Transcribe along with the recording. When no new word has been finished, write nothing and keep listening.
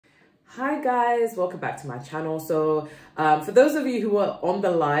Hi guys, welcome back to my channel. So for those of you who were on the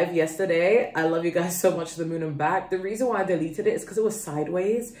live yesterday, I love you guys so much to the moon and back. The reason why I deleted it is because it was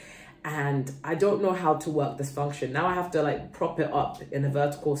sideways and I don't know how to work this function. Now I have to like prop it up in a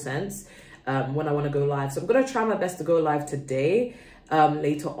vertical sense when I want to go live. So I'm going to try my best to go live today,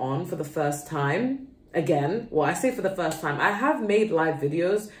 later on for the first time. Again, well, I say for the first time, I have made live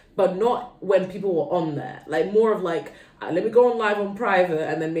videos, but not when people were on there. Like more of like, let me go on live on private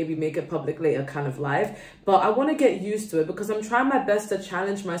and then maybe make it public later kind of live. But I want to get used to it because I'm trying my best to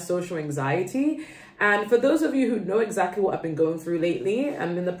challenge my social anxiety. And for those of you who know exactly what I've been going through lately,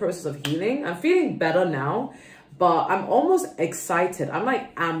 I'm in the process of healing. I'm feeling better now, but I'm almost excited. I'm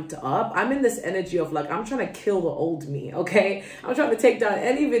like amped up. I'm in this energy of like, I'm trying to kill the old me, okay? I'm trying to take down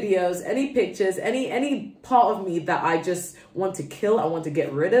any videos, any pictures, any part of me that I just want to kill, I want to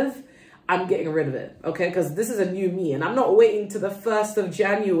get rid of. I'm getting rid of it, okay? Because this is a new me and I'm not waiting to the 1st of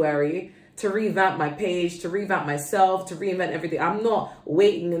January to revamp my page, to revamp myself, to reinvent everything. I'm not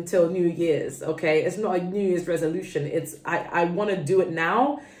waiting until New Year's, okay? It's not a New Year's resolution. It's, I want to do it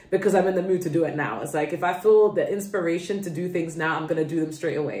now because I'm in the mood to do it now. It's like, if I feel the inspiration to do things now, I'm going to do them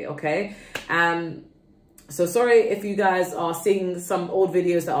straight away, okay? So sorry if you guys are seeing some old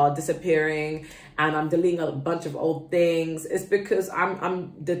videos that are disappearing and I'm deleting a bunch of old things. It's because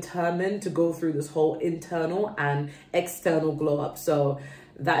I'm determined to go through this whole internal and external glow up. So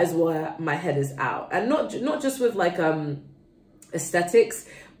that is where my head is out. And not just with like aesthetics,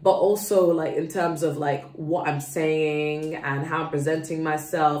 but also like in terms of like what I'm saying and how I'm presenting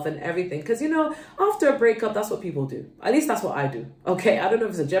myself and everything. Because, you know, after a breakup, that's what people do. At least that's what I do. Okay, I don't know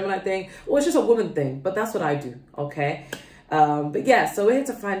if it's a Gemini thing or it's just a woman thing, but that's what I do. Okay. But yeah, so we're here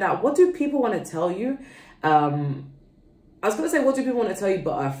to find out, what do people want to tell you? I was going to say, what do people want to tell you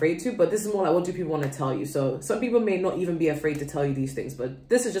but are afraid to? But this is more like, what do people want to tell you? So some people may not even be afraid to tell you these things, but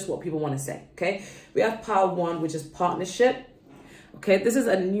this is just what people want to say. Okay. We have pile 1, which is partnership. Okay, this is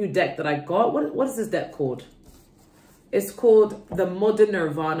a new deck that I got. What is this deck called? It's called the Modern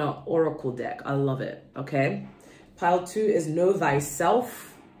Nirvana Oracle deck. I love it, okay? Pile 2 is Know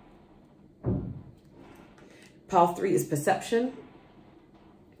Thyself. Pile 3 is Perception.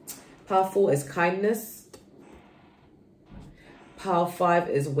 Pile 4 is Kindness. Pile 5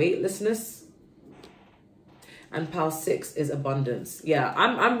 is Weightlessness. And pile 6 is Abundance. Yeah,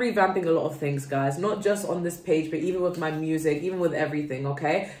 I'm revamping a lot of things, guys. Not just on this page, but even with my music, even with everything,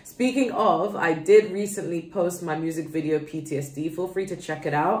 okay? Speaking of, I did recently post my music video, PTSD. Feel free to check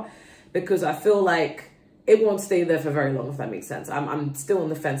it out because I feel like it won't stay there for very long, if that makes sense. I'm still on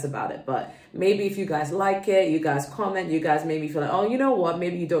the fence about it. But maybe if you guys like it, you guys comment, you guys maybe feel like, oh, you know what?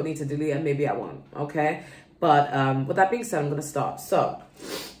 Maybe you don't need to delete it. Maybe I won't, okay? But with that being said, I'm going to start. So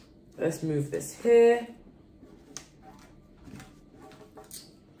let's move this here.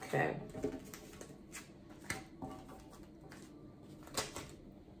 Okay.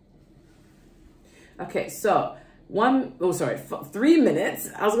 Okay, so 3 minutes.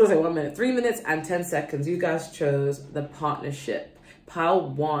 I was gonna say 1 minute. 3 minutes and 10 seconds. You guys chose the partnership. Pile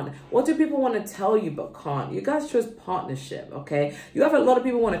 1. What do people want to tell you but can't? You guys chose partnership, okay? You have a lot of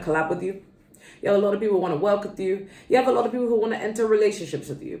people want to collab with you. You have a lot of people who want to work with you. You have a lot of people who want to enter relationships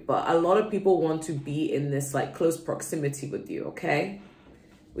with you. But a lot of people want to be in this like close proximity with you, okay?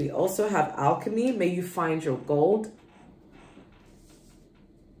 We also have Alchemy. May you find your gold.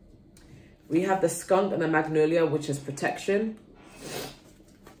 We have the Skunk and the Magnolia, which is protection.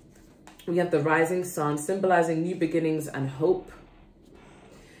 We have the Rising Sun, symbolizing new beginnings and hope.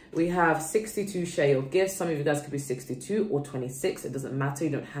 We have 62, share your gifts. Some of you guys could be 62 or 26. It doesn't matter.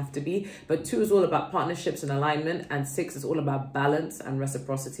 You don't have to be. But 2 is all about partnerships and alignment. And 6 is all about balance and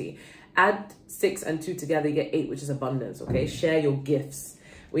reciprocity. Add 6 and 2 together, you get 8, which is abundance. Okay, share your gifts.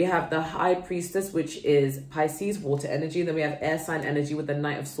 We have the High Priestess, which is Pisces, water energy. Then we have air sign energy with the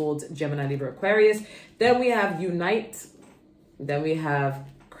Knight of Swords, Gemini, Libra, Aquarius. Then we have Unite. Then we have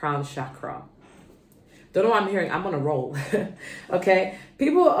Crown Chakra. Don't know what I'm hearing. I'm on a roll. Okay.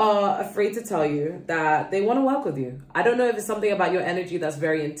 People are afraid to tell you that they want to work with you. I don't know if it's something about your energy that's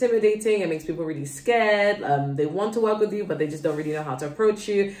very intimidating. It makes people really scared. They want to work with you, but they just don't really know how to approach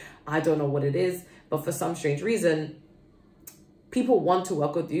you. I don't know what it is, but for some strange reason, people want to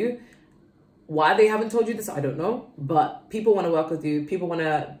work with you. Why they haven't told you this, I don't know. But people want to work with you. People want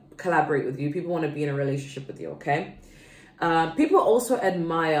to collaborate with you. People want to be in a relationship with you, okay? People also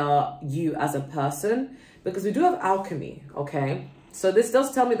admire you as a person because we do have alchemy, okay? So this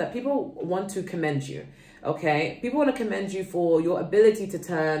does tell me that people want to commend you, okay? People want to commend you for your ability to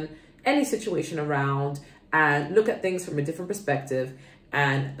turn any situation around and look at things from a different perspective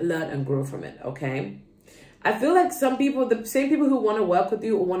and learn and grow from it, okay? I feel like some people, the same people who want to work with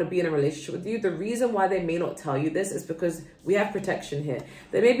you or want to be in a relationship with you, the reason why they may not tell you this is because we have protection here.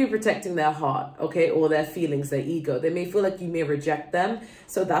 They may be protecting their heart, okay, or their feelings, their ego. They may feel like you may reject them,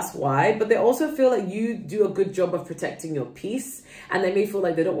 so that's why. But they also feel like you do a good job of protecting your peace, and they may feel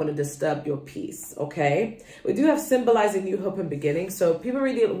like they don't want to disturb your peace, okay? We do have symbolizing new hope and beginning, so people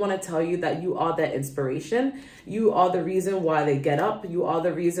really want to tell you that you are their inspiration. You are the reason why they get up. You are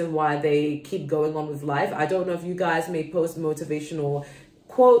the reason why they keep going on with life. I don't know if you guys may post motivational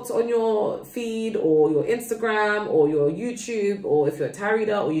quotes on your feed or your Instagram or your YouTube, or if you're a tarot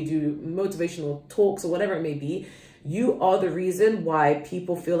reader or you do motivational talks or whatever it may be. You are the reason why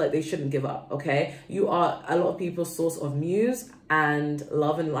people feel like they shouldn't give up, okay? You are a lot of people's source of muse and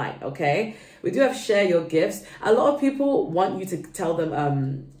love and light, okay? We do have share your gifts. A lot of people want you to tell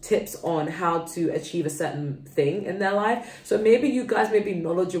them tips on how to achieve a certain thing in their life. So maybe you guys may be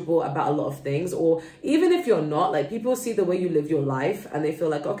knowledgeable about a lot of things, or even if you're not, like people see the way you live your life and they feel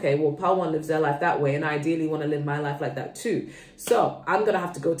like, okay, well, Pile 1 lives their life that way and I ideally want to live my life like that too. So I'm going to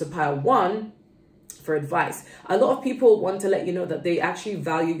have to go to Pile 1 for advice. A lot of people want to let you know that they actually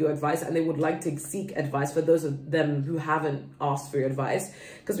value your advice and they would like to seek advice for those of them who haven't asked for your advice,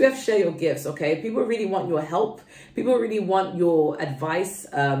 because we have share your gifts, okay? People really want your help. People really want your advice,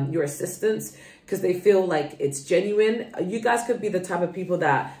 your assistance, because they feel like it's genuine. You guys could be the type of people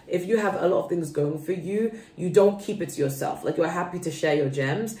that if you have a lot of things going for you, you don't keep it to yourself. Like you're happy to share your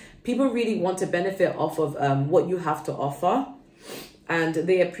gems. People really want to benefit off of what you have to offer. And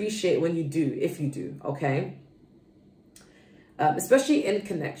they appreciate when you do, if you do, okay? Especially in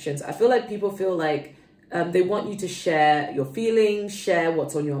connections. I feel like people feel like they want you to share your feelings, share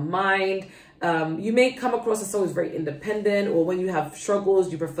what's on your mind. You may come across as someone who's very independent, or when you have struggles,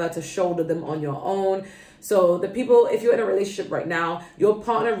 you prefer to shoulder them on your own. So the people, if you're in a relationship right now, your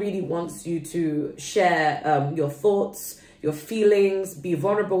partner really wants you to share your thoughts, your feelings, be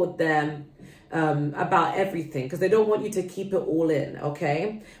vulnerable with them, about everything, because they don't want you to keep it all in,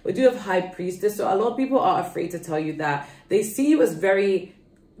 okay? We do have High Priestess, so a lot of people are afraid to tell you that. They see you as very,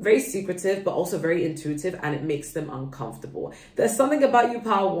 very secretive, but also very intuitive, and it makes them uncomfortable. There's something about you,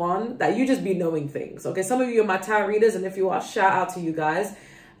 Pile 1, that you just be knowing things, okay? Some of you are my tarot readers, and if you are, shout out to you guys.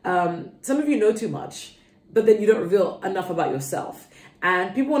 Some of you know too much, but then you don't reveal enough about yourself.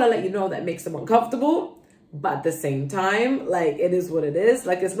 And people want to let you know that makes them uncomfortable. But at the same time, like, it is what it is.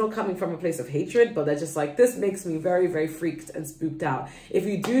 Like, it's not coming from a place of hatred, but they're just like, this makes me very, very freaked and spooked out. If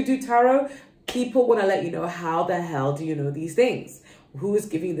you do tarot, people want to let you know, how the hell do you know these things? Who is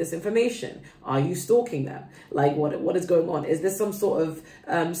giving you this information? Are you stalking them? Like, what is going on? Is this some sort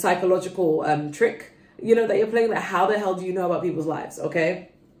of psychological trick, you know, that you're playing? That how the hell do you know about people's lives, okay?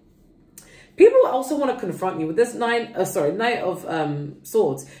 People also want to confront you with this Knight of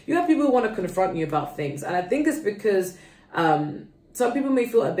Swords. You have people who want to confront you about things. And I think it's because some people may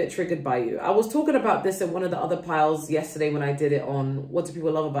feel a bit triggered by you. I was talking about this in one of the other piles yesterday when I did it on what do people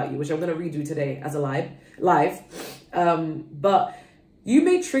love about you, which I'm going to redo today as a live. But you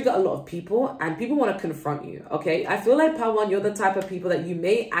may trigger a lot of people and people want to confront you, okay? I feel like, Pile 1, you're the type of people that you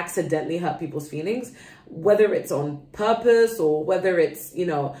may accidentally hurt people's feelings, whether it's on purpose or whether it's, you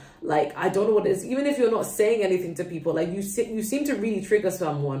know, like, I don't know what it is. Even if you're not saying anything to people, like you seem to really trigger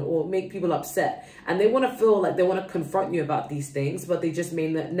someone or make people upset, and they want to feel like they want to confront you about these things, but they just may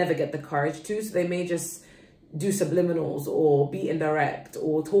never get the courage to, so they may just do subliminals or be indirect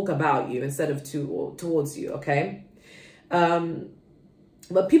or talk about you instead of towards you, okay?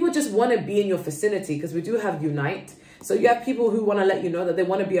 But people just want to be in your vicinity, because we do have Unite. So you have people who want to let you know that they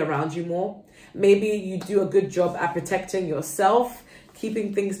want to be around you more. Maybe you do a good job at protecting yourself,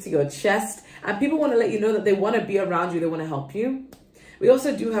 keeping things to your chest. And people want to let you know that they want to be around you. They want to help you. We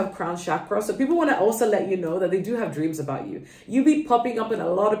also do have Crown Chakra. So people want to also let you know that they do have dreams about you. You be popping up in a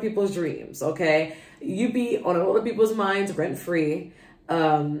lot of people's dreams, okay? You be on a lot of people's minds rent-free.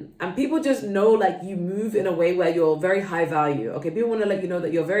 And people just know, like, you move in a way where you're very high value, okay? People want to let you know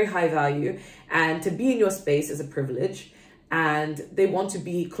that you're very high value, and to be in your space is a privilege, and they want to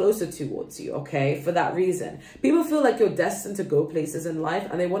be closer towards you, okay? For that reason, people feel like you're destined to go places in life,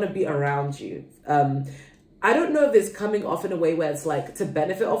 and they want to be around you. I don't know if it's coming off in a way where it's like to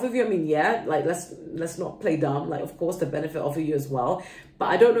benefit off of you. I mean, yeah, like, let's not play dumb. Like, of course, to benefit off of you as well. But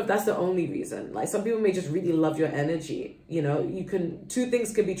I don't know if that's the only reason. Like, some people may just really love your energy. You know, two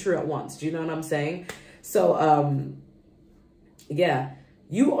things can be true at once. Do you know what I'm saying? So, yeah,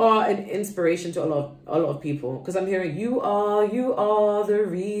 you are an inspiration to a lot of people. Because I'm hearing, you are the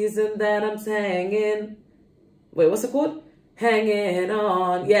reason that I'm hanging. Wait, what's it called? Hanging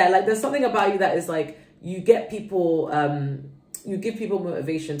on. Yeah, like, there's something about you that is like, you get people, you give people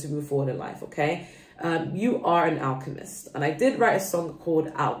motivation to move forward in life, okay? you are an alchemist. And I did write a song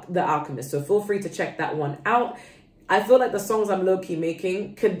called The Alchemist, so feel free to check that one out. I feel like the songs I'm low-key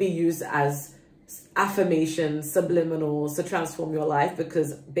making could be used as affirmations, subliminals to transform your life,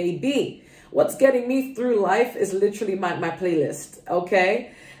 because baby, what's getting me through life is literally my playlist,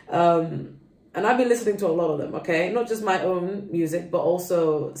 okay? And I've been listening to a lot of them, okay? Not just my own music, but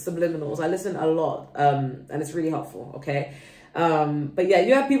also subliminals. I listen a lot, and it's really helpful, okay? But yeah,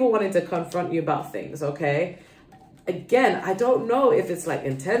 you have people wanting to confront you about things, okay? Again, I don't know if it's like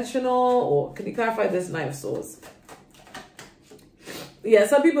intentional, or can you clarify this Knight of Swords? Yeah,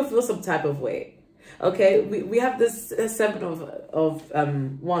 some people feel some type of way, okay? We have this Seven of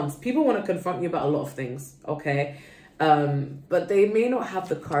Wands. People want to confront you about a lot of things, okay? But they may not have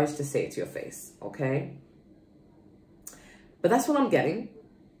the courage to say it to your face, okay? But that's what I'm getting.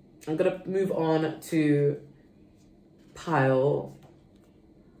 I'm going to move on to pile.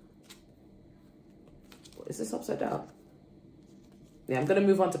 What is this upside down? Yeah, I'm going to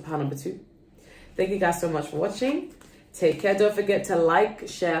move on to pile number 2. Thank you guys so much for watching. Take care. Don't forget to like,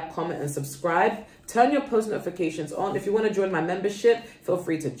 share, comment, and subscribe. Turn your post notifications on. If you want to join my membership, feel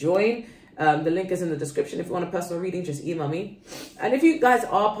free to join. The link is in the description. If you want a personal reading, just email me. And if you guys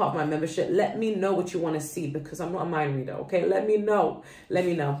are part of my membership, let me know what you want to see, because I'm not a mind reader, okay? Let me know. Let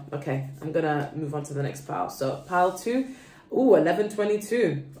me know. Okay, I'm going to move on to the next pile. So pile 2, ooh,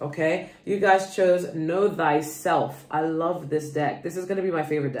 1122, okay? You guys chose Know Thyself. I love this deck. This is going to be my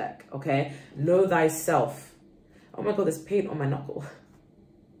favorite deck, okay? Know Thyself. Oh my God, there's paint on my knuckle.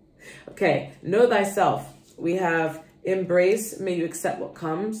 Okay, Know Thyself. We have Embrace, May You Accept What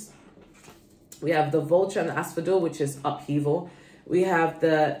Comes. We have the Vulture and the Asphodel, which is upheaval. We have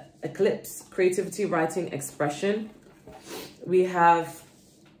the Eclipse, creativity, writing, expression. We have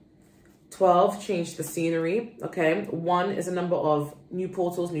 12, change the scenery, okay? 1 is a number of new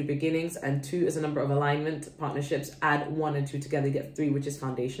portals, new beginnings, and 2 is a number of alignment, partnerships. Add 1 and 2 together, you get 3, which is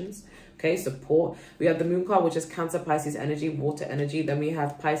foundations, okay? Support. We have the Moon card, which is Cancer, Pisces energy, water energy. Then we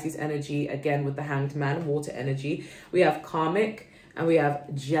have Pisces energy, again, with the Hanged Man, water energy. We have karmic. And we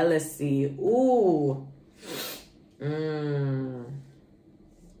have jealousy. Ooh.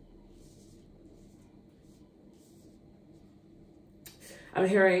 I'm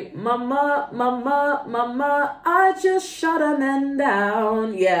hearing, mama, mama, mama, I just shut a man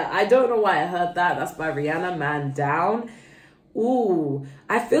down. Yeah, I don't know why I heard that. That's by Rihanna, Man Down. Ooh,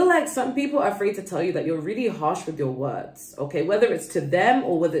 I feel like some people are afraid to tell you that you're really harsh with your words. Okay, whether it's to them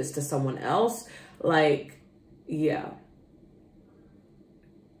or whether it's to someone else. Like, yeah.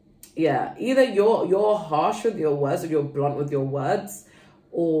 Yeah, either you're harsh with your words, or you're blunt with your words,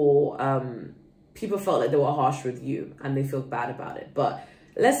 or people felt like they were harsh with you and they feel bad about it. But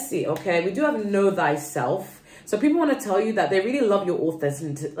let's see, okay? We do have Know Thyself. So people want to tell you that they really love your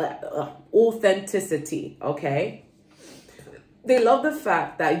authenticity, okay? They love the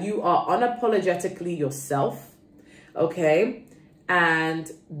fact that you are unapologetically yourself, okay?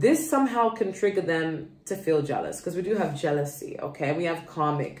 And this somehow can trigger them to feel jealous, because we do have jealousy, okay? We have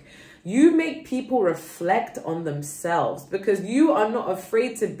karmic. You make people reflect on themselves because you are not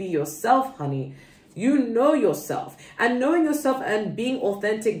afraid to be yourself, honey. You know yourself. And knowing yourself and being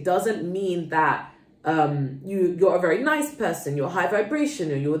authentic doesn't mean that you're a very nice person, you're high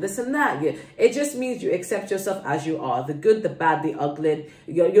vibration, or you're this and that. It just means you accept yourself as you are, the good, the bad, the ugly.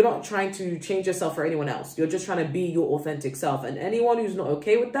 You're not trying to change yourself for anyone else. You're just trying to be your authentic self. And anyone who's not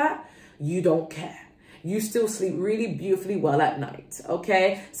okay with that, you don't care. You still sleep really beautifully well at night,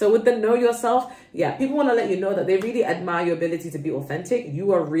 okay? So with the Know Yourself, yeah, people want to let you know that they really admire your ability to be authentic.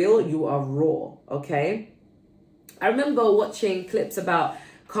 You are real, you are raw, okay? I remember watching clips about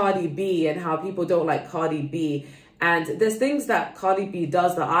Cardi B and how people don't like Cardi B. And there's things that Cardi B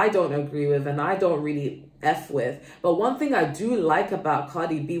does that I don't agree with and I don't really F with. But one thing I do like about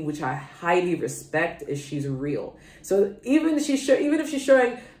Cardi B, which I highly respect, is she's real. So even if she's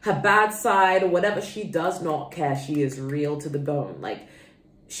showing her bad side or whatever, she does not care. She is real to the bone. Like,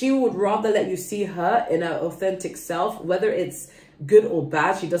 she would rather let you see her in her authentic self, whether it's good or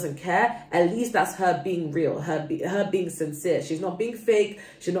bad, she doesn't care. At least that's her being real, her being sincere. She's not being fake.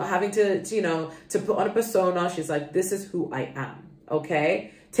 She's not having to put on a persona. She's like, this is who I am,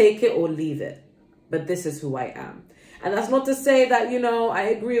 okay? Take it or leave it, but this is who I am. And that's not to say that, I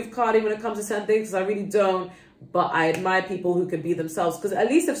agree with Cardi when it comes to certain things, because I really don't. But I admire people who can be themselves, because at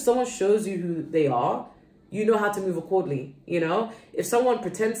least if someone shows you who they are, you know how to move accordingly, If someone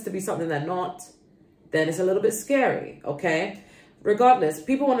pretends to be something they're not, then it's a little bit scary, okay? Regardless,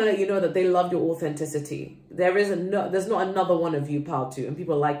 people want to let you know that they love your authenticity. There's not another one of you, pile 2, and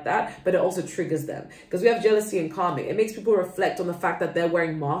people like that, but it also triggers them because we have jealousy and karmic. It makes people reflect on the fact that they're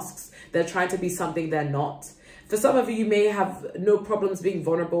wearing masks. They're trying to be something they're not. For some of you, you may have no problems being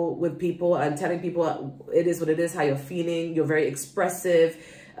vulnerable with people and telling people it is what it is, how you're feeling. You're very expressive.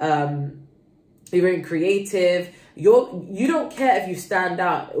 You're very creative. You don't care if you stand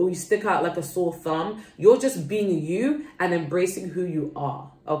out or you stick out like a sore thumb. You're just being you and embracing who you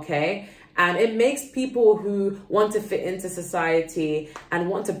are, okay? And it makes people who want to fit into society and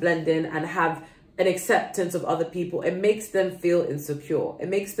want to blend in and have an acceptance of other people, it makes them feel insecure. It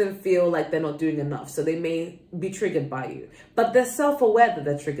makes them feel like they're not doing enough. So they may be triggered by you, but they're self-aware that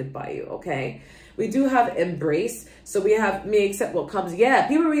they're triggered by you, okay? We do have embrace. So we have me accept what comes. Yeah,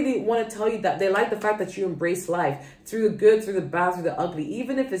 people really want to tell you that they like the fact that you embrace life through the good, through the bad, through the ugly.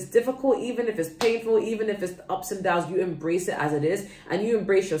 Even if it's difficult, even if it's painful, even if it's ups and downs, you embrace it as it is and you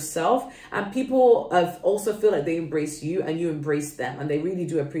embrace yourself. And people also feel like they embrace you and you embrace them. And they really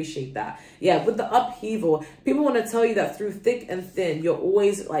do appreciate that. Yeah, with the upheaval, people want to tell you that through thick and thin, you're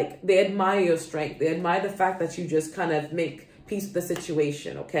always like, they admire your strength. They admire the fact that you just kind of make peace with the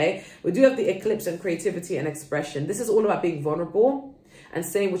situation, okay? We do have the eclipse and creativity and expression. This is all about being vulnerable and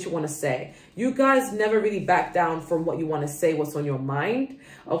saying what you want to say. You guys never really back down from what you want to say, what's on your mind,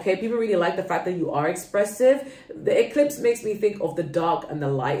 okay? People really like the fact that you are expressive. The eclipse makes me think of the dark and the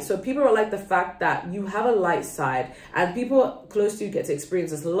light. So people are like the fact that you have a light side and people close to you get to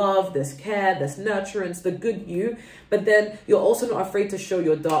experience this love, this care, this nurturance, the good you. But then you're also not afraid to show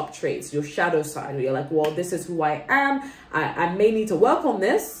your dark traits, your shadow side, where you're like, well, this is who I am. I may need to work on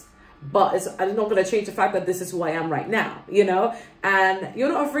this, but I'm not going to change the fact that this is who I am right now, you know? And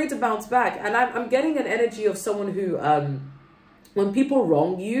you're not afraid to bounce back. And I'm getting an energy of someone who, when people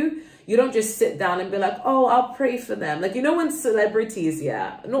wrong you, you don't just sit down and be like, oh, I'll pray for them. Like, you know, when celebrities,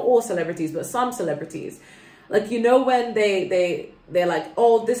 yeah, not all celebrities, but some celebrities, like, you know, when they're like,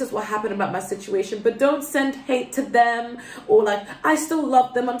 oh, this is what happened about my situation, but don't send hate to them, or like, I still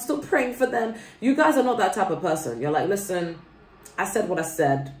love them, I'm still praying for them. You guys are not that type of person. You're like, listen, I said what I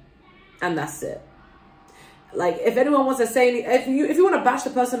said, and that's it. Like, if anyone wants to say, if you want to bash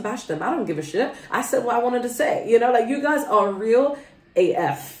the person, bash them. I don't give a shit. I said what I wanted to say. You know, like, you guys are real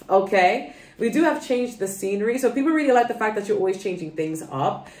AF, okay? We do have changed the scenery. So people really like the fact that you're always changing things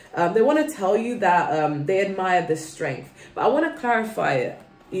up. They want to tell you that they admire this strength. But I want to clarify it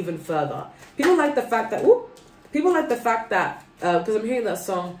even further. People like the fact that, because I'm hearing that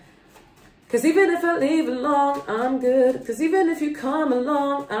song, because even if I leave along, I'm good. Because even if you come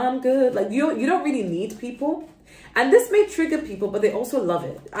along, I'm good. Like, you don't really need people. And this may trigger people, but they also love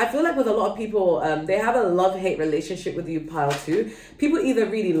it. I feel like with a lot of people, they have a love-hate relationship with you, pile 2. People either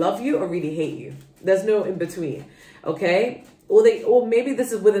really love you or really hate you. There's no in between, okay? Or maybe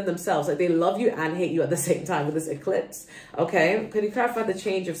this is within themselves. Like, they love you and hate you at the same time with this eclipse, okay? Can you clarify the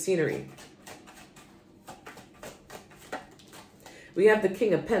change of scenery? We have the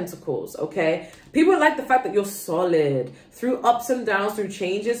King of Pentacles, okay? People like the fact that you're solid through ups and downs, through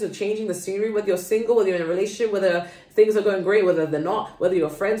changes, or changing the scenery, whether you're single, whether you're in a relationship, whether things are going great, whether they're not, whether you're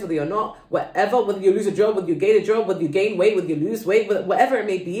friends, whether you're not, whatever, whether you lose a job, whether you gain a job, whether you gain weight, whether you lose weight, whatever it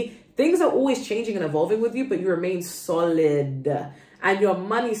may be, things are always changing and evolving with you, but you remain solid and your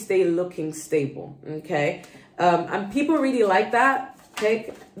money stay looking stable, okay? And people really like that.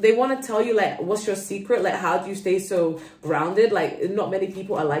 Okay, they want to tell you, like, what's your secret? Like, how do you stay so grounded? Like, not many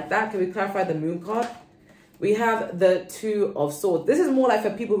people are like that. Can we clarify the moon card? We have the 2 of Swords. This is more like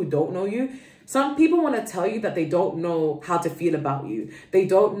for people who don't know you. Some people want to tell you that they don't know how to feel about you. They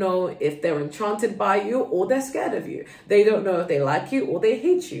don't know if they're enchanted by you or they're scared of you. They don't know if they like you or they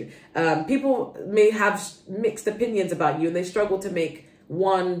hate you. People may have mixed opinions about you and they struggle to make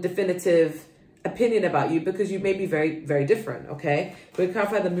one definitive opinion about you because you may be very, very different, okay? We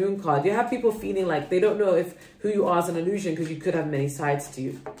clarify the moon card. You have people feeling like they don't know if who you are is an illusion because you could have many sides to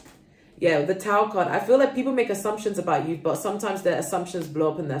you. Yeah, the Tower card. I feel like people make assumptions about you, but sometimes their assumptions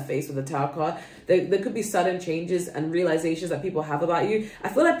blow up in their face with the Tower card. There could be sudden changes and realizations that people have about you. I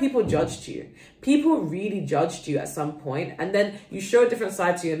feel like people judged you. People really judged you at some point, and then you show a different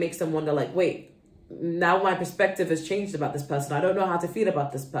side to you and makes them wonder, like, wait, now my perspective has changed about this person. I don't know how to feel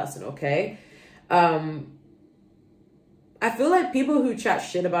about this person, okay? I feel like people who chat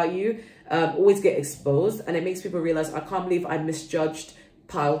shit about you always get exposed, and it makes people realize, I can't believe I misjudged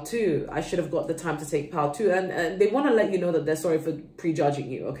pile 2. I should have got the time to take pile 2. And they want to let you know that they're sorry for prejudging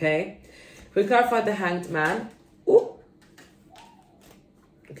you, okay? We clarified the Hanged Man. Ooh.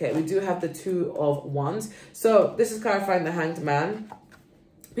 Okay, we do have the 2 of Wands. So this is clarifying the Hanged Man.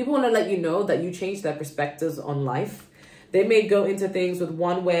 People want to let you know that you changed their perspectives on life. They may go into things with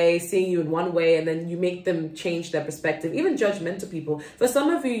one way, seeing you in one way, and then you make them change their perspective. Even judgmental people. For some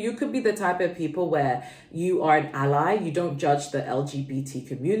of you, you could be the type of people where you are an ally. You don't judge the LGBT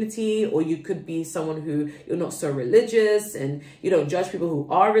community, or you could be someone who you're not so religious and you don't judge people who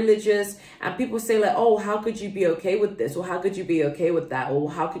are religious. And people say like, oh, how could you be okay with this? Or how could you be okay with that? Or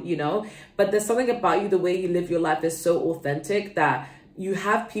how could, you know, but there's something about you, the way you live your life is so authentic that you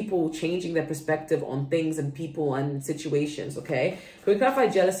have people changing their perspective on things and people and situations, okay? Can we clarify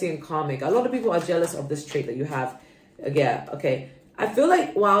jealousy and karmic? A lot of people are jealous of this trait that you have. Yeah, okay. I feel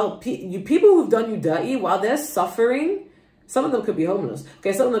like while people who've done you dirty, while they're suffering, some of them could be homeless.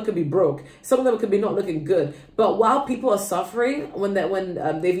 Okay, some of them could be broke. Some of them could be not looking good. But while people are suffering, when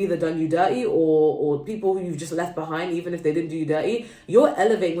they've either done you dirty or people who you've just left behind, even if they didn't do you dirty, you're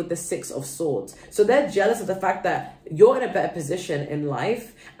elevating with the 6 of Swords. So they're jealous of the fact that you're in a better position in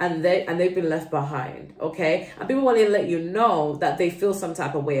life and they've been left behind. Okay, and people want to let you know that they feel some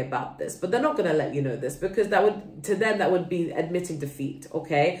type of way about this, but they're not going to let you know this because to them that would be admitting defeat.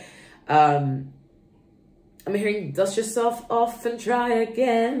 Okay. I'm hearing dust yourself off and try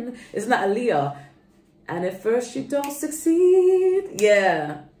again. Isn't that Aaliyah? And at first you don't succeed.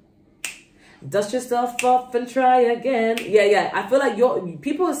 Yeah. Dust yourself off and try again. Yeah. I feel like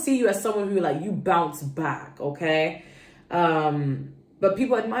people see you as someone who like you bounce back, okay? But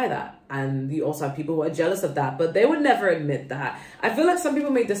people admire that. And you also have people who are jealous of that, but they would never admit that. I feel like some people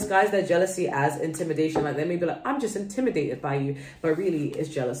may disguise their jealousy as intimidation. Like they may be like, I'm just intimidated by you, but really it's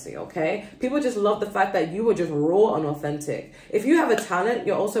jealousy, okay? People just love the fact that you were just raw and authentic. If you have a talent,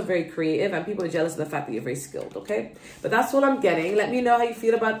 you're also very creative and people are jealous of the fact that you're very skilled, okay? But that's what I'm getting. Let me know how you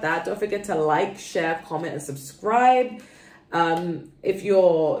feel about that. Don't forget to like, share, comment, and subscribe. If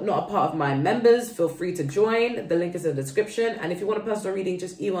you're not a part of my members, feel free to join. The link is in the description. And if you want a personal reading,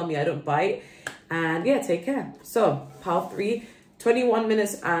 just email me. I don't bite. And yeah, take care. So, pile 3, 21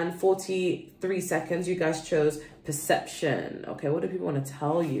 minutes and 43 seconds. You guys chose perception. Okay, what do people want to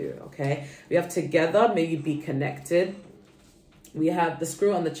tell you? Okay, we have together, may you be connected. We have the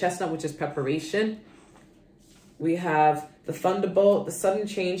screw on the chestnut, which is preparation. We have the thunderbolt, the sudden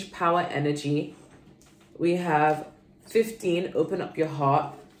change, power, energy. We have 15, open up your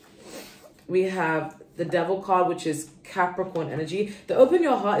heart. We have the devil card, which is Capricorn energy. The open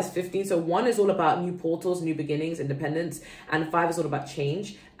your heart is 15. So 1 is all about new portals, new beginnings, independence. And 5 is all about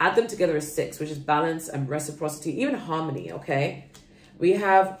change. Add them together as 6, which is balance and reciprocity, even harmony, okay? We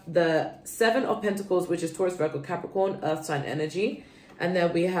have the 7 of Pentacles, which is Taurus, Virgo, Capricorn, earth sign energy. And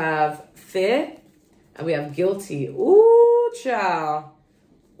then we have fear and we have guilty. Ooh, child.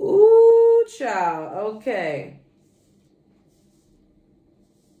 Ooh, child. Okay.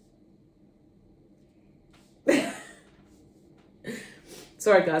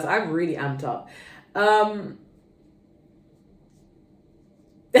 Sorry guys, I'm really amped up.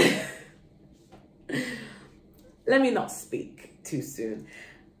 Let me not speak too soon.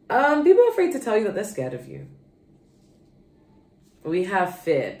 People are afraid to tell you that they're scared of you. We have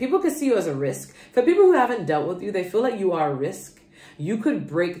fear. People can see you as a risk. For people who haven't dealt with you, they feel like you are a risk. You could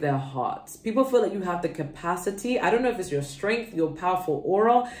break their hearts. People feel like you have the capacity. I don't know if it's your strength, your powerful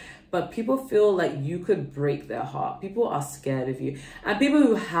aura, but people feel like you could break their heart. People are scared of you. And people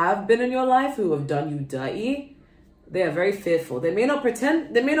who have been in your life, who have done you dirty, they are very fearful. They may not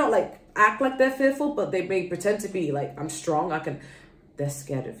pretend, they may not like act like they're fearful, but they may pretend to be like, I'm strong, they're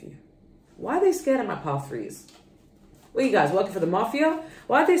scared of you. Why are they scared of my pile 3s? What are you guys, working for the mafia?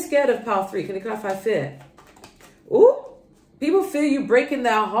 Why are they scared of pile 3? Can you clarify fear? Ooh, people fear you breaking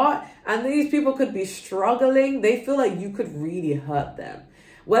their heart, and these people could be struggling. They feel like you could really hurt them.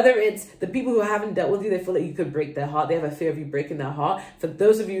 Whether it's the people who haven't dealt with you, they feel like you could break their heart. They have a fear of you breaking their heart. For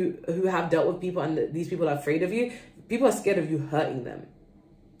those of you who have dealt with people and these people are afraid of you, people are scared of you hurting them,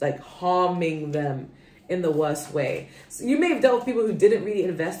 like harming them in the worst way. So you may have dealt with people who didn't really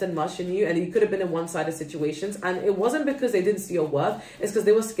invest in much in you, and you could have been in one-sided situations, and it wasn't because they didn't see your worth, it's because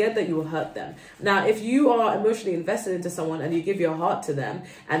they were scared that you will hurt them. Now, if you are emotionally invested into someone and you give your heart to them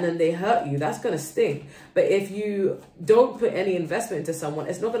and then they hurt you, that's going to sting. But if you don't put any investment into someone,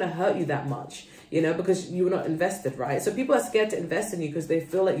 it's not going to hurt you that much, you know, because you were not invested, right? So people are scared to invest in you because they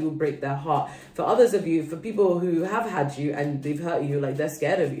feel like you will break their heart. For others of you, for people who have had you and they've hurt you, like they're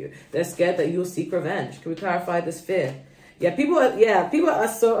scared of you. They're scared that you'll seek revenge. Can we clarify this fear? People are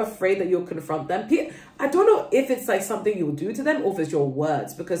so afraid that you'll confront them. I don't know if it's like something you'll do to them or if it's your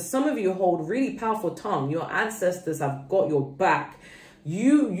words, because some of you hold really powerful tongue. Your ancestors have got your back.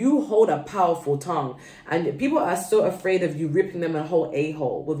 You hold a powerful tongue, and people are so afraid of you ripping them a whole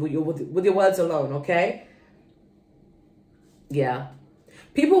a-hole with your words alone, okay? Yeah.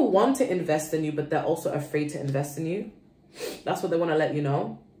 People want to invest in you, but they're also afraid to invest in you. That's what they want to let you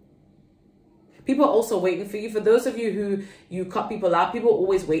know. People are also waiting for you. For those of you who you cut people out, people are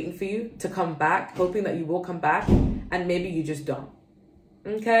always waiting for you to come back, hoping that you will come back, and maybe you just don't.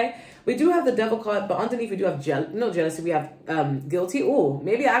 Okay, we do have the devil card, but underneath we do have not jealousy, we have guilty. Oh,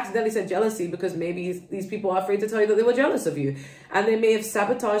 maybe I accidentally said jealousy because maybe these people are afraid to tell you that they were jealous of you, and they may have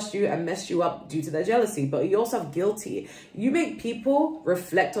sabotaged you and messed you up due to their jealousy. But you also have guilty. You make people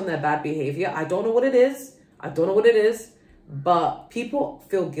reflect on their bad behavior. I don't know what it is. But people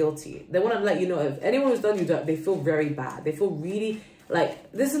feel guilty. They want to let you know, if anyone who's done you dirt, they feel very bad. They feel really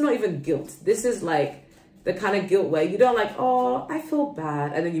like, this is not even guilt. This is like the kind of guilt where you don't like, oh, I feel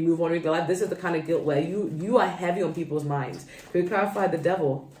bad, and then you move on with your life. This is the kind of guilt where you are heavy on people's minds. Can you clarify the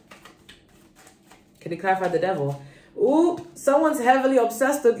devil? Can you clarify the devil? Ooh, someone's heavily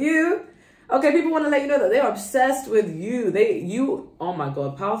obsessed with you. Okay, people want to let you know that they're obsessed with you. Oh my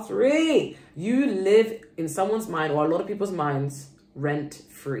God, pile 3. You live in someone's mind, or a lot of people's minds, rent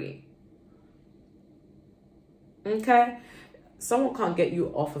free. Okay? Someone can't get you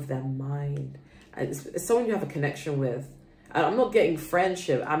off of their mind. It's someone you have a connection with. I'm not getting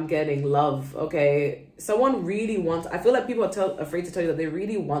friendship, I'm getting love. Okay, someone really wants, I feel like people are afraid to tell you that they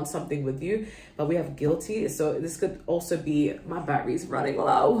really want something with you, but we have guilty. So this could also be, my battery's running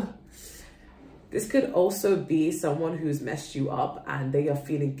low. This could also be someone who's messed you up and they are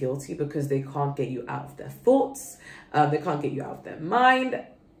feeling guilty because they can't get you out of their thoughts. They can't get you out of their mind.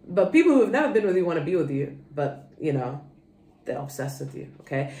 But people who have never been with you want to be with you, but you know, they're obsessed with you.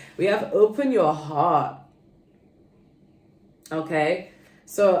 Okay, we have open your heart. Okay,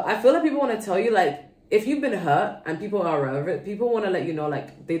 so I feel like people want to tell you, like, if you've been hurt and people are aware of it, people want to let you know,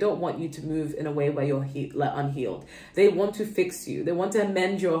 like, they don't want you to move in a way where you're unhealed. They want to fix you. They want to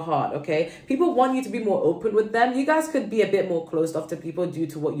amend your heart, okay? People want you to be more open with them. You guys could be a bit more closed off to people due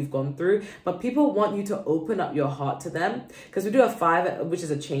to what you've gone through, but people want you to open up your heart to them, because we do have 5, which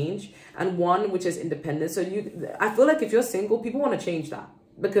is a change, and 1, which is independence. So I feel like if you're single, people want to change that,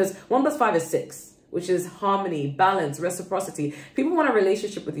 because 1 + 5 is 6, which is harmony, balance, reciprocity. People want a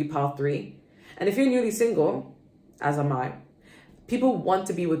relationship with you, pile 3. And if you're newly single, as am I, people want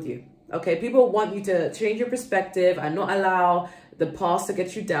to be with you, okay? People want you to change your perspective and not allow the past to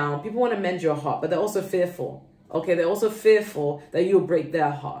get you down. People want to mend your heart, but they're also fearful, okay? They're also fearful that you'll break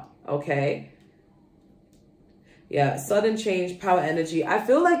their heart, okay? Yeah, sudden change, power, energy. I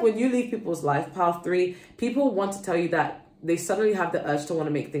feel like when you leave people's life, pile 3, people want to tell you that they suddenly have the urge to want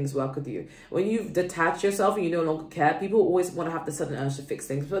to make things work with you. When you've detached yourself and you no longer care, people always want to have the sudden urge to fix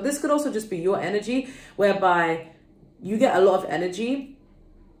things. But this could also just be your energy, whereby you get a lot of energy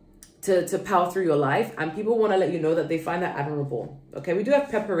to power through your life, and people want to let you know that they find that admirable. Okay, we do have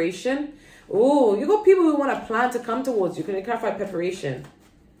preparation. Oh, you got people who want to plan to come towards you. Can you clarify preparation?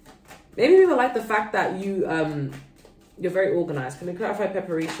 Maybe people like the fact that you're very organized. Can you clarify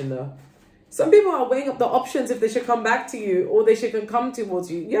preparation though? Some people are weighing up the options if they should come back to you or they should come towards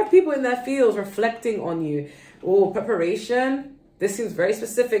you. You have people in their fields reflecting on you. Oh, preparation. This seems very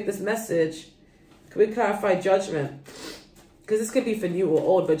specific, this message. Can we clarify judgment? Because this could be for new or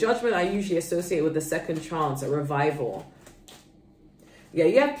old, but judgment I usually associate with the second chance, a revival. Yeah,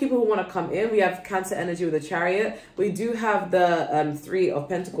 you have people who want to come in. We have Cancer energy with the Chariot. We do have the 3 of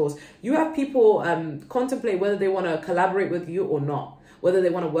Pentacles. You have people contemplate whether they want to collaborate with you or not, whether they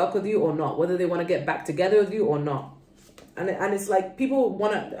want to work with you or not, whether they want to get back together with you or not. And it's like people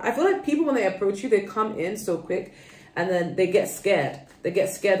want to, I feel like people, when they approach you, they come in so quick and then they get scared. They get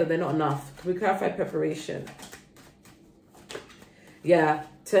scared that they're not enough. Can we clarify preparation? Yeah,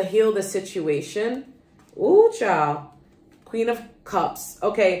 to heal the situation. Ooh, child. Queen of Cups.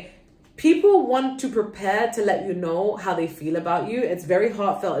 Okay, people want to prepare to let you know how they feel about you. It's very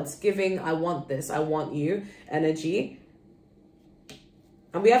heartfelt. It's giving, I want this, I want you energy.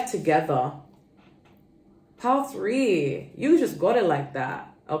 And we have together. Pile 3. You just got it like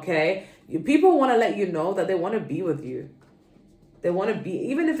that. Okay. People want to let you know that they want to be with you. They want to be,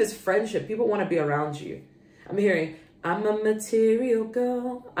 even if it's friendship, people want to be around you. I'm hearing, I'm a material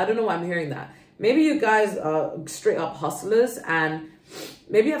girl. I don't know why I'm hearing that. Maybe you guys are straight up hustlers and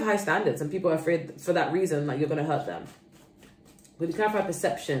maybe you have high standards and people are afraid for that reason, like you're going to hurt them. When you clarify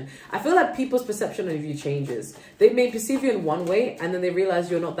perception, I feel like people's perception of you changes. They may perceive you in one way and then they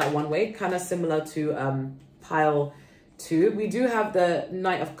realize you're not that one way, kind of similar to pile 2. We do have the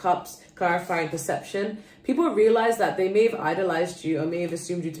Knight of Cups, clarifying perception. People realize that they may have idolized you or may have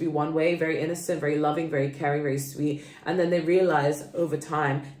assumed you to be one way, very innocent, very loving, very caring, very sweet. And then they realize over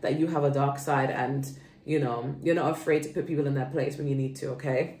time that you have a dark side and, you know, you're not afraid to put people in their place when you need to,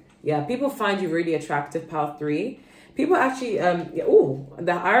 okay? Yeah, people find you really attractive, pile 3. People actually,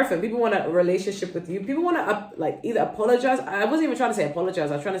 the Hierophant, people want a relationship with you. People want to, like, either apologize. I wasn't even trying to say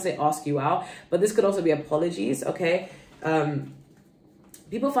apologize. I was trying to say ask you out. But this could also be apologies, okay?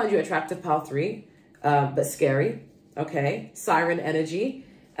 People find you attractive, pile 3, but scary, okay? Siren energy.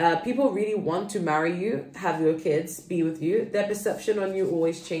 People really want to marry you, have your kids, be with you. Their perception on you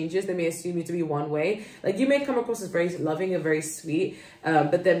always changes. They may assume you to be one way. Like, you may come across as very loving and very sweet,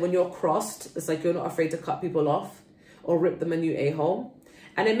 but then when you're crossed, it's like you're not afraid to cut people off or rip them a new a-hole.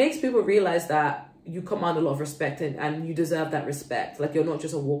 And it makes people realize that you command a lot of respect and you deserve that respect. Like, you're not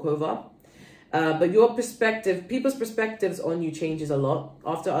just a walkover. But your perspective, people's perspectives on you changes a lot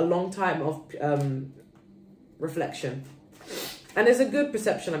after a long time of reflection. And there's a good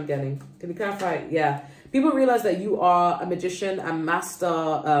perception I'm getting. Can you clarify? Yeah. People realize that you are a magician and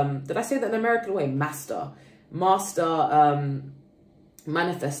master. Did I say that in an American way? Master,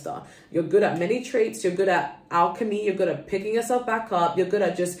 manifester. You're good at many traits. You're good at alchemy. You're good at picking yourself back up. You're good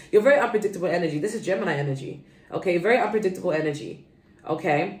at you're very unpredictable energy. This is Gemini energy. Okay. Very unpredictable energy.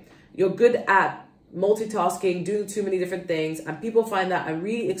 Okay. You're good at multitasking, doing too many different things. And people find that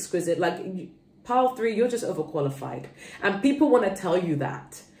really exquisite. Like, pile 3, you're just overqualified. And people want to tell you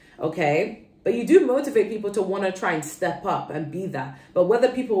that, okay? But you do motivate people to want to try and step up and be that. But whether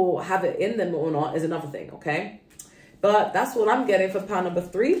people have it in them or not is another thing, okay? But that's what I'm getting for pile number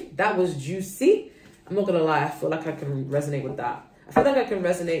 3. That was juicy. I'm not going to lie. I feel like I can resonate with that. I feel like I can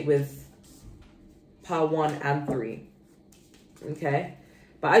resonate with pile 1 and 3, okay?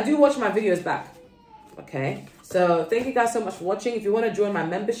 But I do watch my videos back, okay? So thank you guys so much for watching. If you want to join my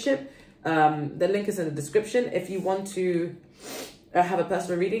membership, the link is in the description. If you want to have a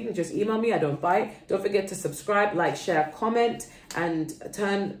personal reading, just email me. I don't bite. Don't forget to subscribe, like, share, comment, and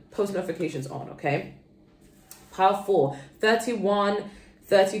turn post notifications on, okay? Pile 4, 31,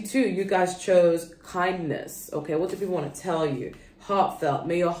 32. You guys chose kindness, okay? What do people want to tell you? Heartfelt.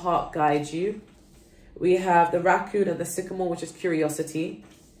 May your heart guide you. We have the raccoon and the sycamore, which is curiosity.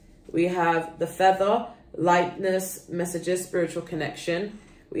 We have the feather, lightness, messages, spiritual connection.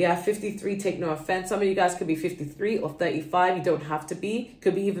 We have 53, take no offense. Some of you guys could be 53 or 35. You don't have to be.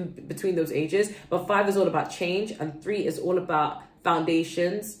 Could be even between those ages. But 5 is all about change. And 3 is all about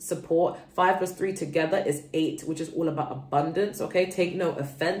foundations, support. 5 plus 3 together is 8, which is all about abundance. Okay, take no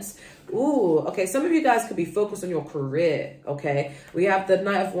offense. Ooh, okay. Some of you guys could be focused on your career. Okay, we have the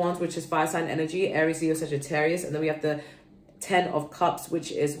Knight of Wands, which is fire sign energy, Aries, Leo, Sagittarius. And then we have the 10 of Cups,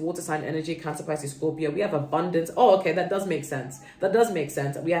 which is water sign energy, Cancer, Pisces, Scorpio. We have abundance. Oh, okay, that does make sense. That does make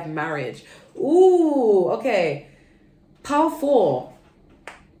sense. We have marriage. Ooh, okay. Pile 4.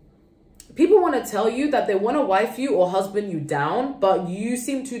 People want to tell you that they want to wife you or husband you down, but you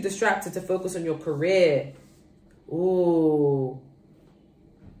seem too distracted to focus on your career. Ooh.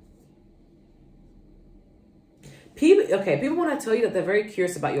 People want to tell you that they're very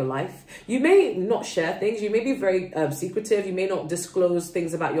curious about your life. You may not share things. You may be very secretive. You may not disclose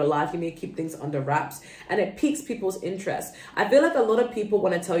things about your life. You may keep things under wraps, and it piques people's interest. I feel like a lot of people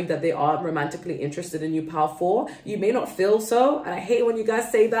want to tell you that they are romantically interested in you, pile 4. You may not feel so, and I hate when you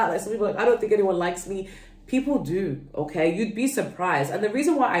guys say that. Like, some people are like, I don't think anyone likes me. People do, okay? You'd be surprised. And the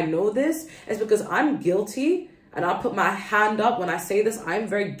reason why I know this is because I'm guilty, and I'll put my hand up when I say this. I'm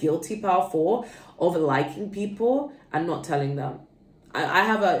very guilty, pile 4, of liking people and not telling them. I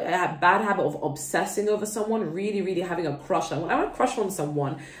have a bad habit of obsessing over someone, really having a crush. When I have a crush on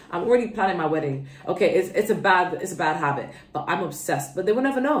someone, I'm already planning my wedding. Okay, it's a bad habit, but I'm obsessed. But they will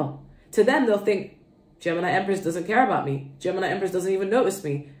never know. To them, they'll think, Gemini Empress doesn't care about me. Gemini Empress doesn't even notice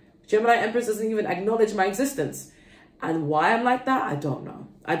me. Gemini Empress doesn't even acknowledge my existence. And why I'm like that, I don't know.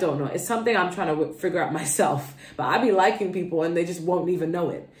 I don't know. It's something I'm trying to figure out myself. But I be liking people and they just won't even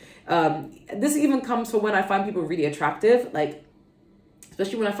know it. This even comes from when I find people really attractive, like,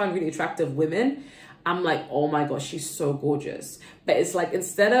 especially when I find really attractive women, I'm like, oh my gosh, she's so gorgeous. But it's like,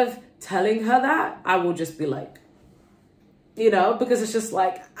 instead of telling her that, I will just be like, you know, because it's just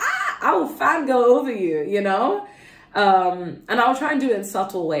like, I will fangirl over you, you know? And I'll try and do it in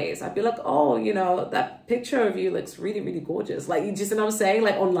subtle ways. I'd be like, oh, you know, that picture of you looks really gorgeous. Like, you just know what I'm saying?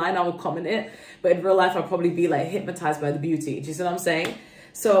 Like, online, I would comment it. But in real life, I'll probably be like hypnotized by the beauty. Do you see what I'm saying?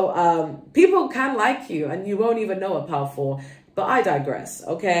 So people can like you and you won't even know it, pile 4. But I digress,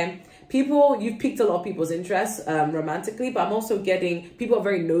 okay? People, you've piqued a lot of people's interest romantically, but I'm also getting, people are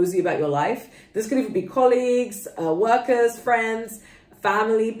very nosy about your life. This could even be colleagues, workers, friends,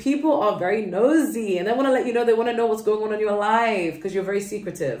 family. People are very nosy and they want to let you know, they want to know what's going on in your life because you're very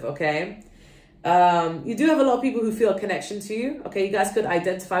secretive, okay? You do have a lot of people who feel a connection to you. Okay, you guys could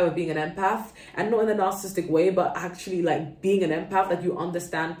identify with being an empath, and not in a narcissistic way, but actually like being an empath, like you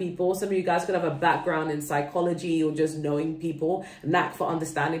understand people. Some of you guys could have a background in psychology or just knowing people, knack for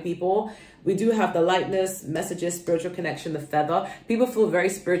understanding people. We do have the lightness, messages, spiritual connection, the feather. People feel very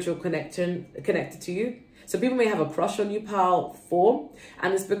spiritual connected to you. So people may have a crush on you, pile 4,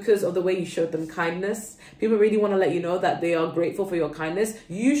 and it's because of the way you showed them kindness. People really want to let you know that they are grateful for your kindness.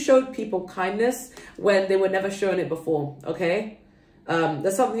 You showed people kindness when they were never shown it before, okay?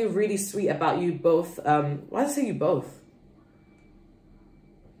 There's something really sweet about you both. Why did I say you both?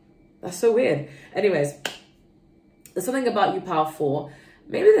 That's so weird. Anyways, there's something about you, pile 4.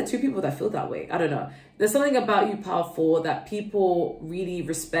 Maybe there are 2 people that feel that way. I don't know. There's something about you, pile 4, that people really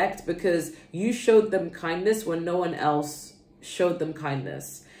respect because you showed them kindness when no one else showed them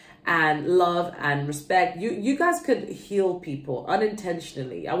kindness and love and respect. You guys could heal people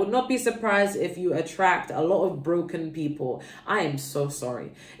unintentionally. I would not be surprised if you attract a lot of broken people. I am so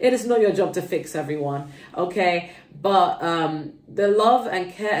sorry. It is not your job to fix everyone, okay? But the love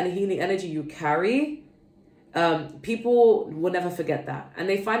and care and healing energy you carry, people will never forget that, and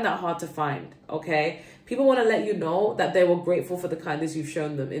they find that hard to find, okay? People want to let you know that they were grateful for the kindness you've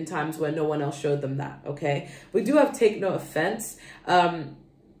shown them in times where no one else showed them that, okay? We do have take no offense.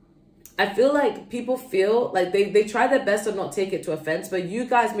 I feel like people feel like they try their best to not take it to offense, but you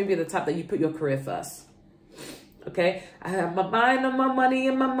guys may be the type that you put your career first, okay? I have my mind on my money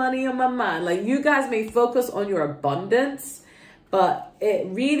and my money on my mind. Like, you guys may focus on your abundance, but it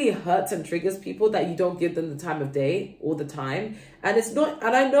really hurts and triggers people that you don't give them the time of day all the time. And it's not,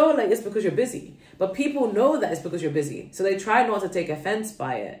 and I know like it's because you're busy, but people know that it's because you're busy. So they try not to take offense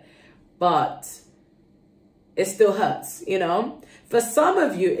by it, but it still hurts, you know? For some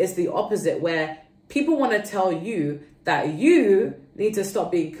of you, it's the opposite, where people want to tell you that you need to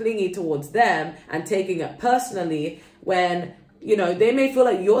stop being clingy towards them and taking it personally when, you know, they may feel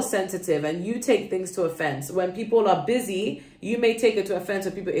like you're sensitive and you take things to offense. When people are busy, you may take it to offense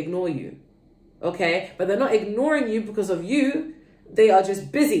when people ignore you, okay? But they're not ignoring you because of you. They are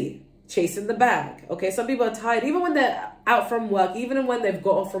just busy chasing the bag, okay? Some people are tired, even when they're out from work, even when they've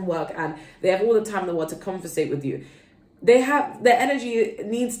got off from work and they have all the time in the world to conversate with you. They have, their energy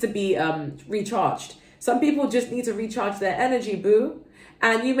needs to be recharged. Some people just need to recharge their energy, boo.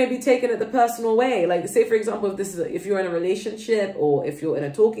 And you may be taking it the personal way. Like, say, for example, if you're in a relationship or if you're in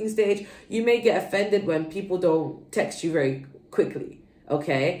a talking stage, you may get offended when people don't text you very quickly,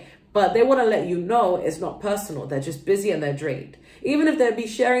 okay? But they want to let you know it's not personal. They're just busy and they're drained. Even if they'll be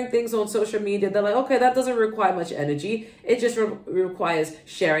sharing things on social media, they're like, okay, that doesn't require much energy. It just requires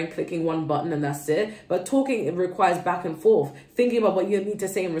sharing, clicking one button, and that's it. But talking, it requires back and forth, thinking about what you need to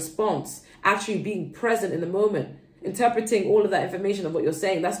say in response, actually being present in the moment, interpreting all of that information of what you're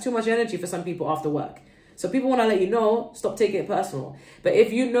saying. That's too much energy for some people after work. So people want to let you know, stop taking it personal. But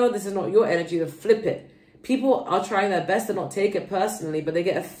if you know this is not your energy, then flip it. People are trying their best to not take it personally, but they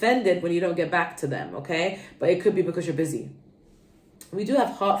get offended when you don't get back to them, okay? But it could be because you're busy. We do have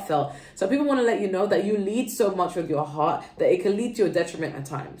heartfelt. So people want to let you know that you lead so much with your heart that it can lead to your detriment at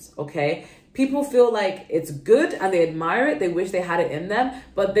times, okay? People feel like it's good and they admire it. They wish they had it in them,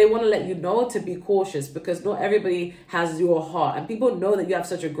 but they want to let you know to be cautious because not everybody has your heart. And people know that you have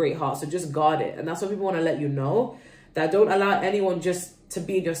such a great heart, so just guard it. And that's what people want to let you know, that don't allow anyone just to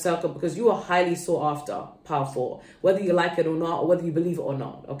be in your circle because you are highly sought after, powerful, whether you like it or not, or whether you believe it or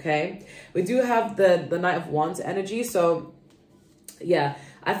not, okay? We do have the Knight of Wands energy, so yeah,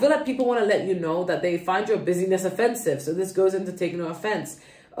 I feel like people want to let you know that they find your busyness offensive. So this goes into taking no offense.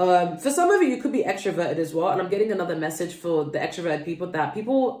 For some of you, you could be extroverted as well. And I'm getting another message for the extroverted people that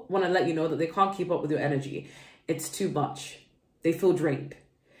people want to let you know that they can't keep up with your energy. It's too much. They feel drained.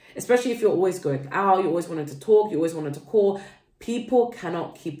 Especially if you're always going out, you always wanted to talk, you always wanted to call. People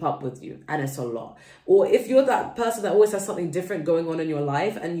cannot keep up with you, and it's a lot. Or if you're that person that always has something different going on in your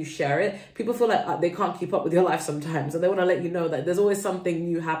life and you share it, people feel like they can't keep up with your life sometimes, and they want to let you know that there's always something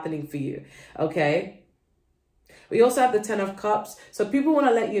new happening for you, okay? We also have the 10 of Cups. So people want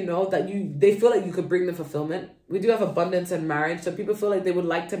to let you know that they feel like you could bring them fulfillment. We do have abundance and marriage. So people feel like they would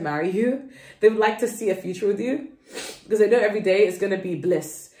like to marry you. They would like to see a future with you because they know every day is going to be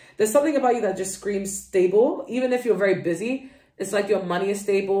bliss. There's something about you that just screams stable, even if you're very busy. It's like your money is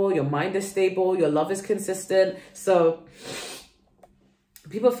stable, your mind is stable, your love is consistent. So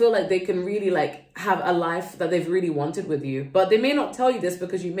people feel like they can really like have a life that they've really wanted with you. But they may not tell you this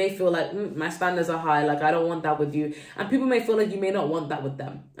because you may feel like, my standards are high, like I don't want that with you. And people may feel like you may not want that with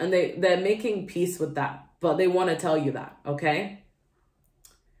them. And they're making peace with that, but they want to tell you that, okay?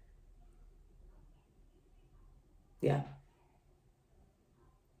 Yeah.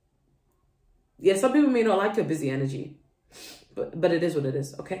 Yeah, some people may not like your busy energy, but it is what it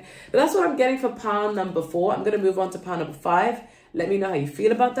is, okay? But that's what I'm getting for pile number 4. I'm going to move on to pile number 5. Let me know how you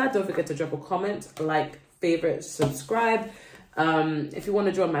feel about that. Don't forget to drop a comment, like, favorite, subscribe. If you want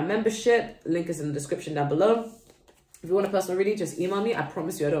to join my membership, link is in the description down below. If you want a personal reading, just email me. I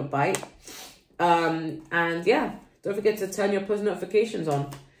promise you I don't bite. And yeah, don't forget to turn your post notifications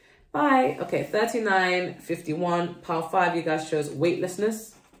on. Bye. Okay, 3951, pile 5, you guys chose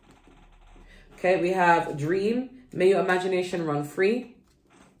weightlessness. Okay, we have dream. May your imagination run free.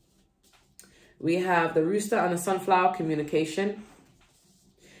 We have the rooster and the sunflower, communication.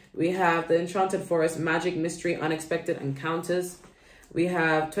 We have the enchanted forest, magic, mystery, unexpected encounters. We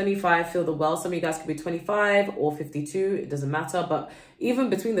have 25, feel the well. Some of you guys could be 25 or 52. It doesn't matter. But even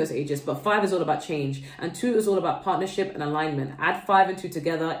between those ages, but 5 is all about change. And 2 is all about partnership and alignment. Add 5 and 2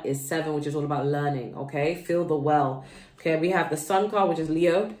 together is 7, which is all about learning. Okay, feel the well. Okay, we have the sun card, which is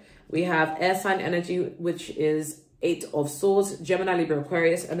Leo. We have air sign energy, which is 8 of swords, Gemini, Libra,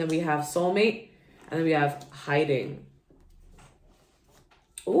 Aquarius. And then we have soulmate. And then we have hiding.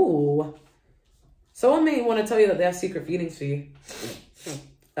 Ooh. Someone may want to tell you that they have secret feelings for you.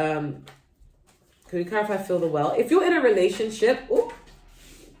 Can we clarify feel the well? If you're in a relationship, ooh,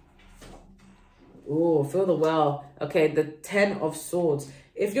 feel the well. Okay, the 10 of swords.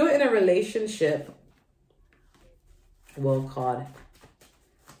 If you're in a relationship, world card.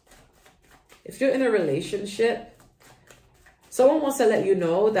 If you're in a relationship, someone wants to let you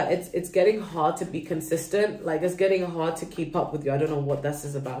know that it's getting hard to be consistent. Like, it's getting hard to keep up with you. I don't know what this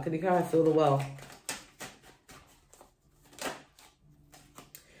is about. Can you clarify feel the well?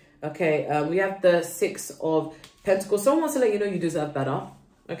 Okay, we have the 6 of Pentacles. Someone wants to let you know you deserve better.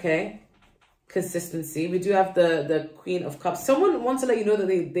 Okay, consistency. We do have the Queen of Cups. Someone wants to let you know that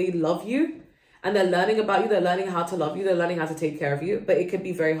they love you and they're learning about you. They're learning how to love you. They're learning how to take care of you. But it can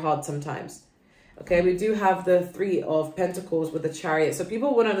be very hard sometimes. Okay, we do have the 3 of Pentacles with the Chariot. So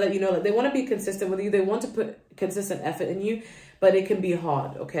people want to let you know that they want to be consistent with you. They want to put consistent effort in you, but it can be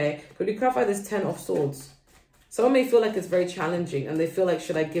hard. Okay, could you clarify this 10 of Swords? Someone may feel like it's very challenging and they feel like,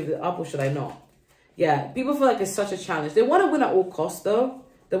 should I give it up or should I not? Yeah, people feel like it's such a challenge. They want to win at all costs though.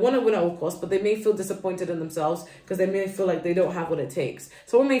 They want to win at all costs, but they may feel disappointed in themselves because they may feel like they don't have what it takes.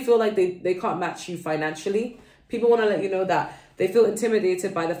 Someone may feel like they can't match you financially. People want to let you know that they feel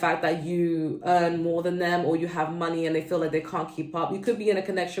intimidated by the fact that you earn more than them or you have money and they feel like they can't keep up. You could be in a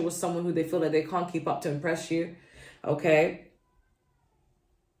connection with someone who they feel like they can't keep up to impress you. Okay.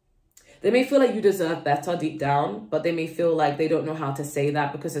 They may feel like you deserve better deep down, but they may feel like they don't know how to say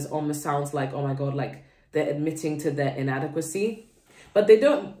that because it almost sounds like, oh my God, like they're admitting to their inadequacy. But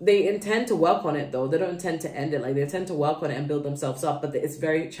they intend to work on it though. They don't intend to end it. Like they intend to work on it and build themselves up, but it's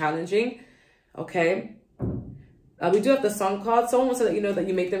very challenging. Okay. We do have the Sun card. Someone wants to let you know that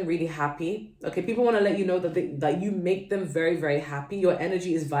you make them really happy. Okay. People want to let you know that you make them very, very happy. Your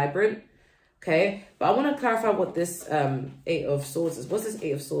energy is vibrant. Okay, but I want to clarify what this 8 of Swords is. What's this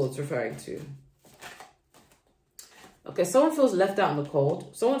 8 of Swords referring to? Okay, someone feels left out in the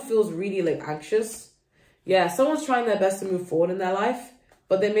cold. Someone feels really like anxious. Yeah, someone's trying their best to move forward in their life,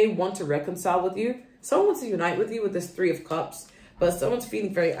 but they may want to reconcile with you. Someone wants to unite with you with this 3 of Cups, but someone's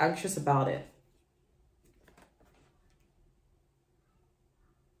feeling very anxious about it.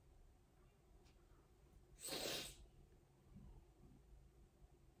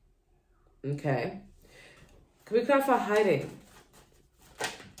 Okay. Can we clarify hiding?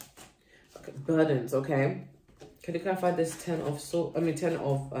 Okay, burdens, okay. Can you clarify this 10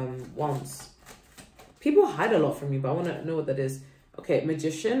 of Wands? People hide a lot from you, but I want to know what that is. Okay,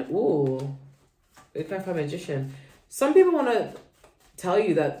 Magician. Ooh. Can you clarify Magician? Some people want to tell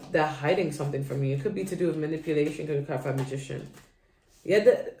you that they're hiding something from you. It could be to do with manipulation. Can you clarify Magician? Yeah,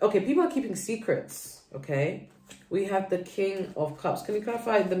 okay, people are keeping secrets, okay. We have the King of Cups. Can you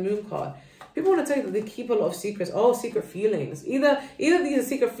clarify the Moon card? People want to tell you that they keep a lot of secrets. Oh, secret feelings. Either these are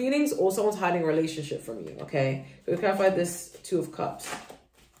secret feelings or someone's hiding a relationship from you, okay? Can we clarify this 2 of Cups?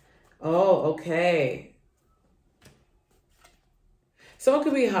 Oh, okay. Someone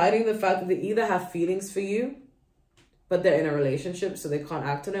could be hiding the fact that they either have feelings for you, but they're in a relationship, so they can't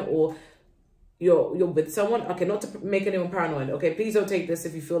act on it, or you're with someone. Okay, not to make anyone paranoid. Okay, please don't take this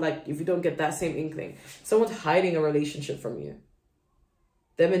if you don't get that same inkling. Someone's hiding a relationship from you.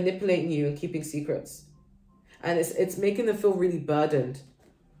 They're manipulating you and keeping secrets. And it's making them feel really burdened.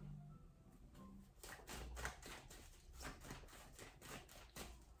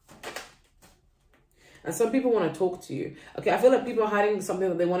 And some people want to talk to you. Okay, I feel like people are hiding something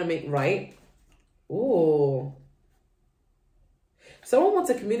that they want to make right. Ooh. Someone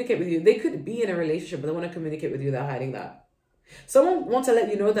wants to communicate with you. They could be in a relationship, but they want to communicate with you. They're hiding that. Someone wants to let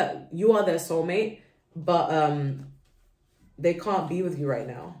you know that you are their soulmate, but they can't be with you right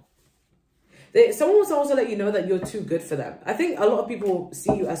now. Someone wants to also let you know that you're too good for them. I think a lot of people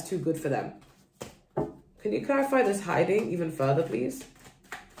see you as too good for them. Can you clarify this hiding even further, please?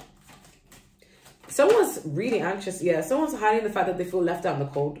 Someone's really anxious. Yeah, someone's hiding the fact that they feel left out in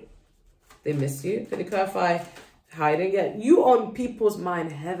the cold. They miss you. Can you clarify hiding? Yeah, you on people's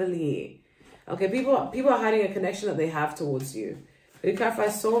mind heavily. Okay, people are hiding a connection that they have towards you. Can you clarify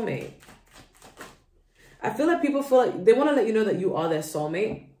soulmate? I feel like people feel like they want to let you know that you are their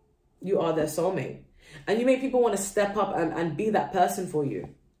soulmate. You are their soulmate. And you make people want to step up and be that person for you.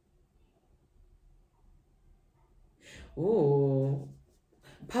 Ooh.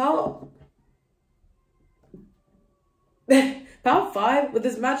 Power 5, with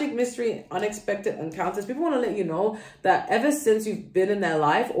this magic, mystery, unexpected encounters, people want to let you know that ever since you've been in their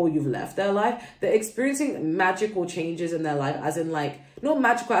life or you've left their life, they're experiencing magical changes in their life, as in like, not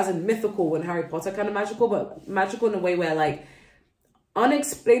magical as in mythical when Harry Potter kind of magical, but magical in a way where like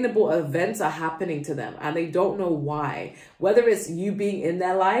unexplainable events are happening to them and they don't know why. Whether it's you being in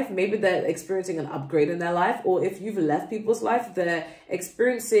their life, maybe they're experiencing an upgrade in their life, or if you've left people's life, they're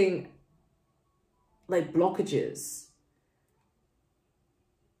experiencing like blockages.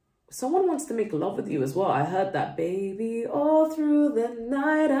 Someone wants to make love with you as well. I heard that, baby, all through the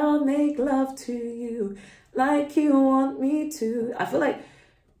night I'll make love to you like you want me to. I feel like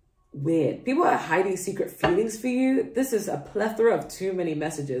weird. People are hiding secret feelings for you. This is a plethora of too many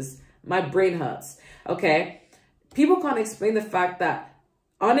messages. My brain hurts. Okay. People can't explain the fact that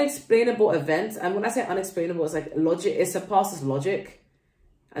unexplainable events, and when I say unexplainable, it's like logic, it surpasses logic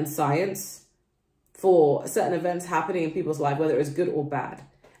and science for certain events happening in people's life, whether it's good or bad.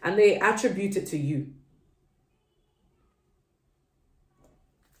 And they attribute it to you.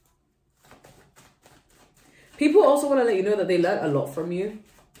 People also want to let you know that they learn a lot from you,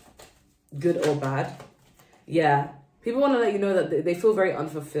 good or bad. Yeah. People want to let you know that they feel very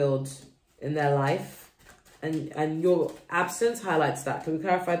unfulfilled in their life. And your absence highlights that. Can we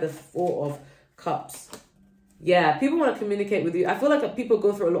clarify the 4 of Cups? Yeah. People want to communicate with you. I feel like people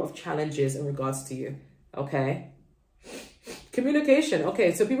go through a lot of challenges in regards to you. Okay. Communication.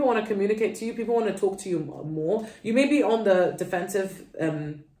 Okay, so people want to communicate to you. People want to talk to you more. You may be on the defensive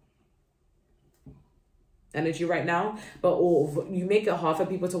energy right now, or you make it hard for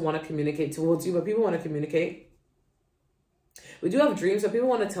people to want to communicate towards you, but people want to communicate. We do have dreams, so people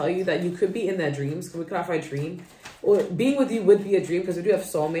want to tell you that you could be in their dreams. Can we clarify dream? Or being with you would be a dream, because we do have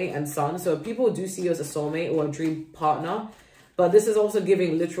soulmate and sun. So people do see you as a soulmate or a dream partner, but this is also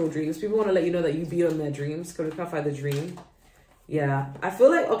giving literal dreams. People want to let you know that you be in their dreams. Can we clarify the dream? Yeah, I feel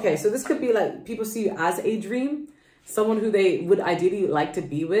like, okay, so this could be like people see you as a dream, someone who they would ideally like to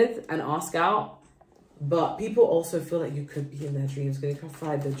be with and ask out, but people also feel like you could be in their dreams. Can you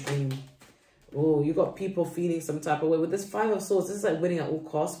clarify the dream? Oh, you got people feeling some type of way. With this 5 of Swords, this is like winning at all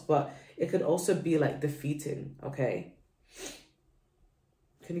costs, but it could also be like defeating, okay?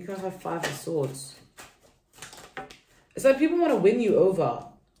 Can you clarify 5 of Swords? It's like people want to win you over.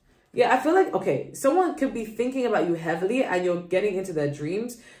 Yeah, I feel like, okay, someone could be thinking about you heavily and you're getting into their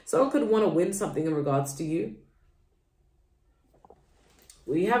dreams. Someone could want to win something in regards to you.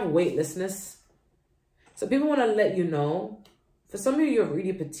 We have weightlessness. So people want to let you know, for some of you, you're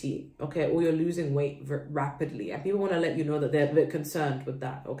really petite, okay, or you're losing weight rapidly. And people want to let you know that they're a bit concerned with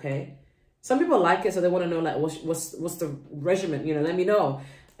that, okay? Some people like it, so they want to know, like, what's the regimen, you know, let me know.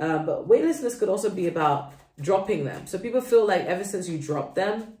 But weightlessness could also be about dropping them. So people feel like ever since you dropped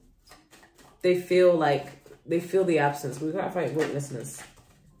them, they feel the absence. We can't fight weightlessness.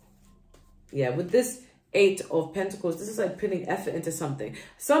 Yeah, with this 8 of Pentacles, this is like putting effort into something.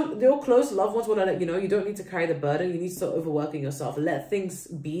 Your close loved ones want to let you know you don't need to carry the burden. You need to start overworking yourself. Let things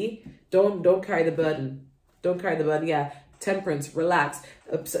be. Don't carry the burden. Don't carry the burden. Yeah, temperance, relax.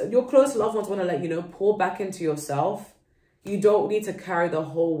 Your close loved ones want to let you know, pour back into yourself. You don't need to carry the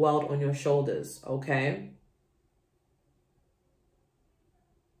whole world on your shoulders, okay?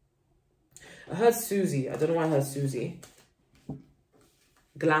 I heard Susie. I don't know why I heard Susie.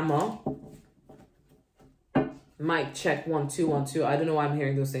 Glamour. Mic check 1 2 1 2. I don't know why I'm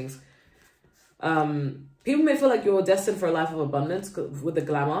hearing those things. People may feel like you're destined for a life of abundance with the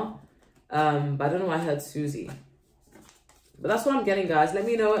glamour. But I don't know why I heard Susie. But that's what I'm getting, guys. Let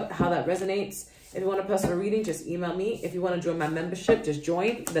me know how that resonates. If you want a personal reading, just email me. If you want to join my membership, just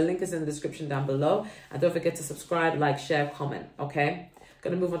join. The link is in the description down below. And don't forget to subscribe, like, share, comment. Okay?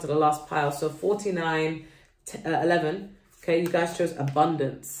 Going to move on to the last pile. So 49, 11. Okay, you guys chose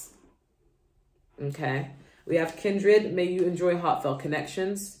abundance. Okay. We have kindred. May you enjoy heartfelt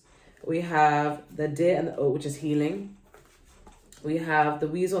connections. We have the deer and the oak, which is healing. We have the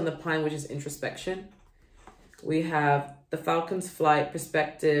weasel and the pine, which is introspection. We have the falcon's flight,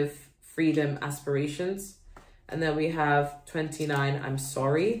 perspective, freedom, aspirations. And then we have 29, I'm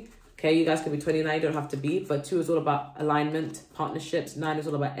sorry. Okay, you guys can be 29, you don't have to be. But 2 is all about alignment, partnerships. 9 is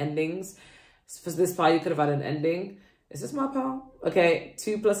all about endings. For this pile, you could have had an ending. Is this my pile? Okay,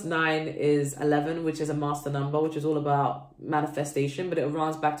 2 plus 9 is 11, which is a master number, which is all about manifestation. But it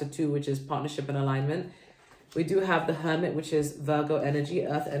runs back to 2, which is partnership and alignment. We do have the hermit, which is Virgo energy,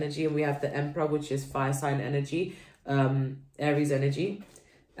 earth energy. And we have the emperor, which is fire sign energy, Aries energy.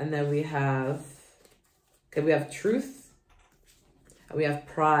 And then we have, okay, we have truth. And we have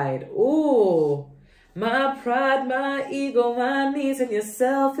pride. Oh, my pride, my ego, my needs, and your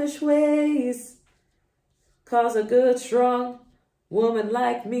selfish ways cause a good, strong woman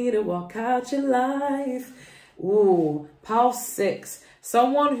like me to walk out your life. Ooh, pile 6.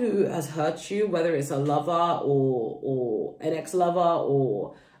 Someone who has hurt you, whether it's a lover or an ex-lover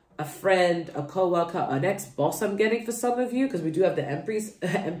or a friend, a co-worker, an ex-boss I'm getting for some of you, because we do have the Empress,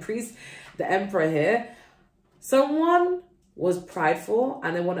 the Emperor here. Someone was prideful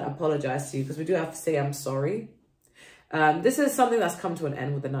and they want to apologize to you, because we do have to say, I'm sorry. This is something that's come to an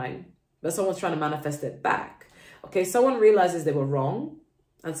end with the 9, but someone's trying to manifest it back. Okay, someone realizes they were wrong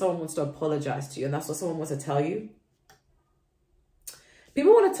and someone wants to apologize to you, and that's what someone wants to tell you.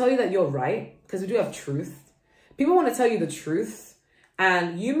 People want to tell you that you're right, because we do have truth. People want to tell you the truth,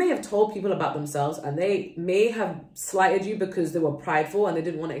 and you may have told people about themselves and they may have slighted you because they were prideful and they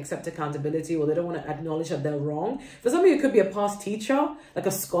didn't want to accept accountability, or they don't want to acknowledge that they're wrong. For some of you, it could be a past teacher, like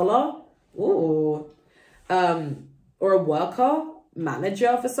a scholar, ooh, or a worker,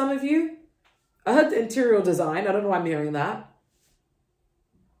 manager for some of you. I heard interior design. I don't know why I'm hearing that.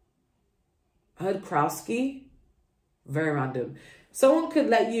 I heard Krowski. Very random. Someone could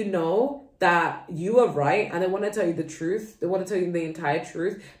let you know that you are right and they want to tell you the truth. They want to tell you the entire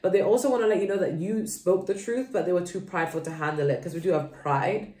truth, but they also want to let you know that you spoke the truth, but they were too prideful to handle it, because we do have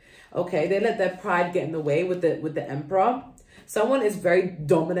pride. Okay, they let their pride get in the way with the Emperor. Someone is very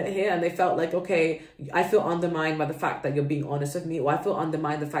dominant here and they felt like, okay, I feel undermined by the fact that you're being honest with me, or I feel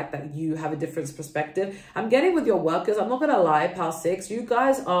undermined the fact that you have a different perspective. I'm getting with your workers. I'm not going to lie, pal 6. You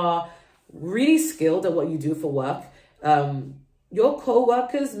guys are really skilled at what you do for work. Your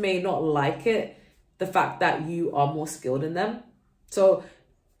co-workers may not like it, the fact that you are more skilled in them. So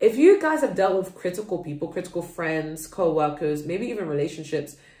if you guys have dealt with critical people, critical friends, co-workers, maybe even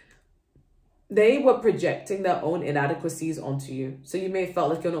relationships, they were projecting their own inadequacies onto you. So you may have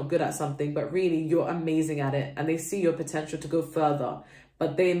felt like you're not good at something, but really you're amazing at it. And they see your potential to go further,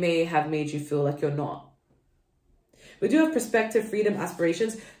 but they may have made you feel like you're not. We do have perspective, freedom,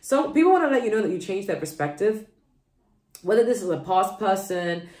 aspirations. So people want to let you know that you changed their perspective. Whether this is a past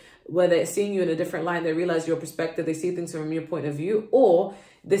person, whether it's seeing you in a different line, they realize your perspective, they see things from your point of view, or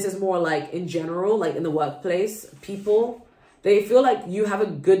this is more like in general, like in the workplace, people, they feel like you have a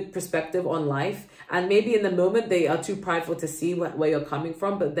good perspective on life. And maybe in the moment they are too prideful to see where you're coming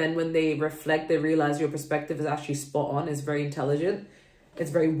from. But then when they reflect, they realize your perspective is actually spot on. It's very intelligent.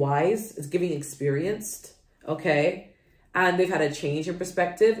 It's very wise. It's giving experienced. Okay. And they've had a change in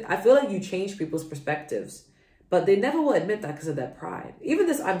perspective. I feel like you change people's perspectives, but they never will admit that because of their pride. Even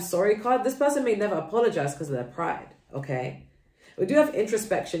this I'm sorry card, this person may never apologize because of their pride. Okay. We do have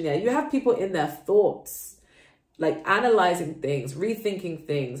introspection. Yeah. You have people in their thoughts, like analyzing things, rethinking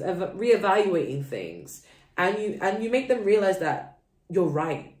things, reevaluating things. And you make them realize that you're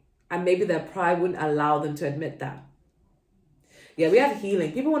right. And maybe their pride wouldn't allow them to admit that. Yeah, we have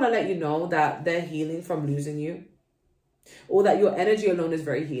healing. People want to let you know that they're healing from losing you, or that your energy alone is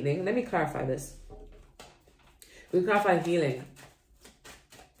very healing. Let me clarify this. We clarify healing.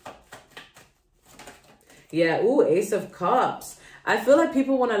 Yeah, ooh, Ace of Cups. I feel like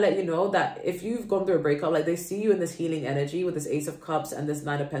people want to let you know that if you've gone through a breakup, like they see you in this healing energy with this Ace of Cups and this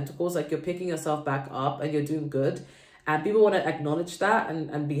Knight of Pentacles, like you're picking yourself back up and you're doing good. And people want to acknowledge that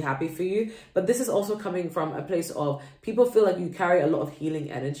and be happy for you. But this is also coming from a place of people feel like you carry a lot of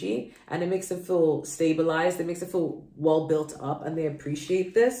healing energy and it makes them feel stabilized. It makes them feel well built up and they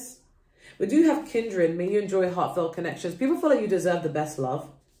appreciate this. We do have kindred. May you enjoy heartfelt connections. People feel like you deserve the best love.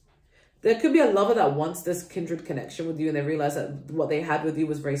 There could be a lover that wants this kindred connection with you and they realize that what they had with you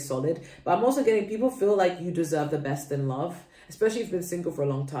was very solid. But I'm also getting people feel like you deserve the best in love, especially if you've been single for a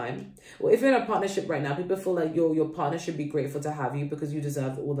long time. Or if you're in a partnership right now, people feel like your partner should be grateful to have you because you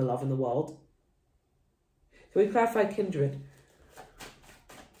deserve all the love in the world. Can we clarify kindred?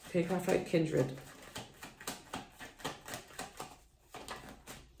 Can you clarify kindred?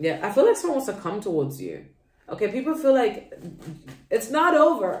 Yeah, I feel like someone wants to come towards you. Okay, people feel like it's not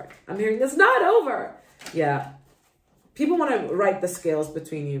over. I'm hearing it's not over. Yeah. people want to write the scales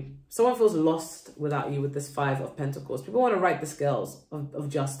between you. Someone feels lost without you with this 5 of Pentacles. People want to write the scales of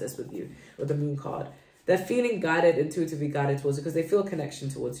justice with you, with the Moon card. They're feeling guided, intuitively guided towards you because they feel a connection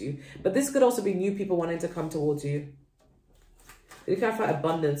towards you. But this could also be new people wanting to come towards you. You can find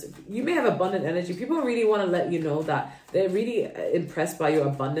abundance. You may have abundant energy. People really want to let you know that they're really impressed by your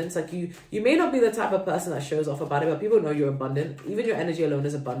abundance. Like you may not be the type of person that shows off about it, but people know you're abundant. Even your energy alone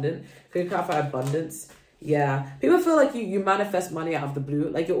is abundant. You can find abundance. Yeah. People feel like you manifest money out of the blue.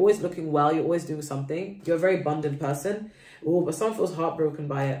 Like you're always looking well. You're always doing something. You're a very abundant person. Oh, but someone feels heartbroken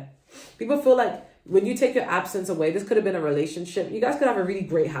by it. People feel like when you take your absence away, this could have been a relationship. You guys could have a really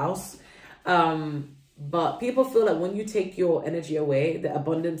great house. But people feel like when you take your energy away, the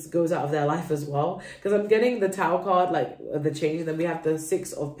abundance goes out of their life as well. Because I'm getting the Tower card, like the change. Then we have the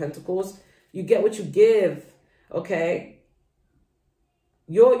 6 of Pentacles. You get what you give, okay?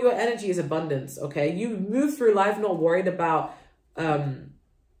 Your energy is abundance, okay? You move through life not worried about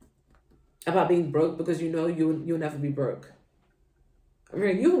being broke because you know you'll never be broke. I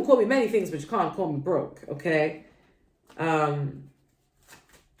mean, you can call me many things, but you can't call me broke, okay?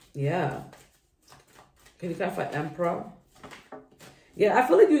 Yeah. Can you clarify Emperor? Yeah, I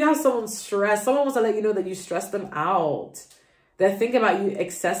feel like you have someone stressed. Someone wants to let you know that you stress them out. They're thinking about you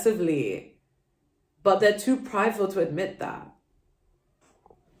excessively. But they're too prideful to admit that.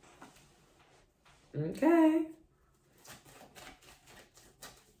 Okay.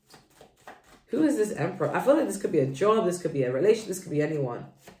 Who is this Emperor? I feel like this could be a job. This could be a relation. This could be anyone.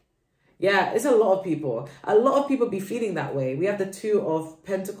 Yeah, it's a lot of people. A lot of people be feeling that way. We have the 2 of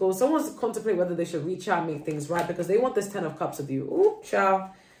Pentacles. Someone's contemplating whether they should reach out and make things right because they want this 10 of Cups with you. Ooh,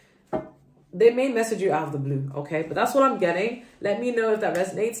 ciao. They may message you out of the blue, okay? But that's what I'm getting. Let me know if that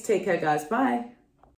resonates. Take care, guys. Bye.